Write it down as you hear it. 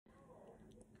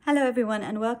Hello everyone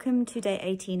and welcome to day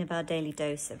 18 of our daily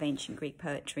dose of ancient Greek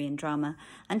poetry and drama.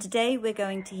 And today we're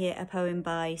going to hear a poem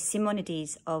by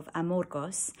Semonides of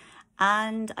Amorgos.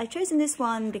 And I've chosen this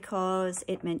one because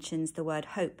it mentions the word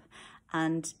hope,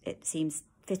 and it seems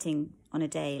fitting on a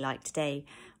day like today,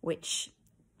 which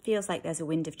feels like there's a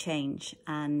wind of change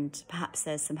and perhaps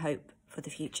there's some hope for the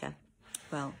future.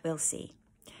 Well, we'll see.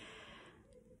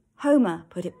 Homer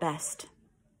put it best.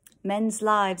 Men's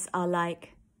lives are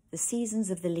like the seasons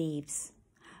of the leaves.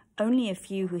 Only a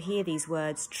few who hear these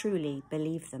words truly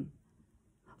believe them.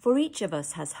 For each of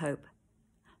us has hope,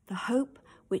 the hope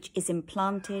which is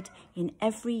implanted in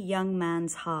every young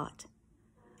man's heart.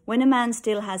 When a man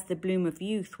still has the bloom of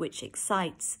youth which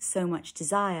excites so much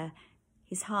desire,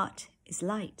 his heart is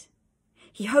light.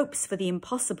 He hopes for the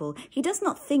impossible. He does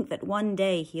not think that one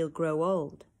day he'll grow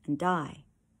old and die.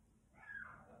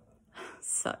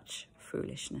 Such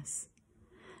foolishness.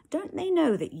 Don't they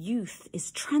know that youth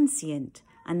is transient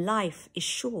and life is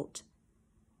short?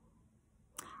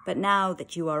 But now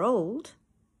that you are old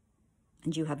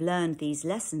and you have learned these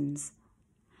lessons,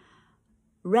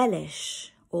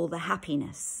 relish all the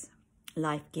happiness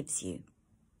life gives you.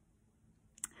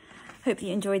 Hope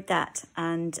you enjoyed that,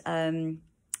 and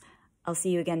I'll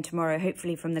see you again tomorrow,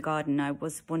 hopefully from the garden. I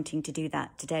was wanting to do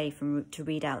that today to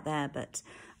read out there, but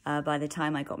by the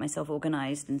time I got myself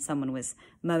organised and someone was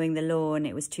mowing the lawn,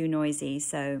 it was too noisy,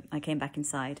 so I came back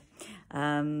inside.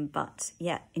 But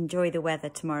yeah, enjoy the weather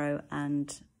tomorrow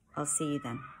and I'll see you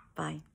then. Bye.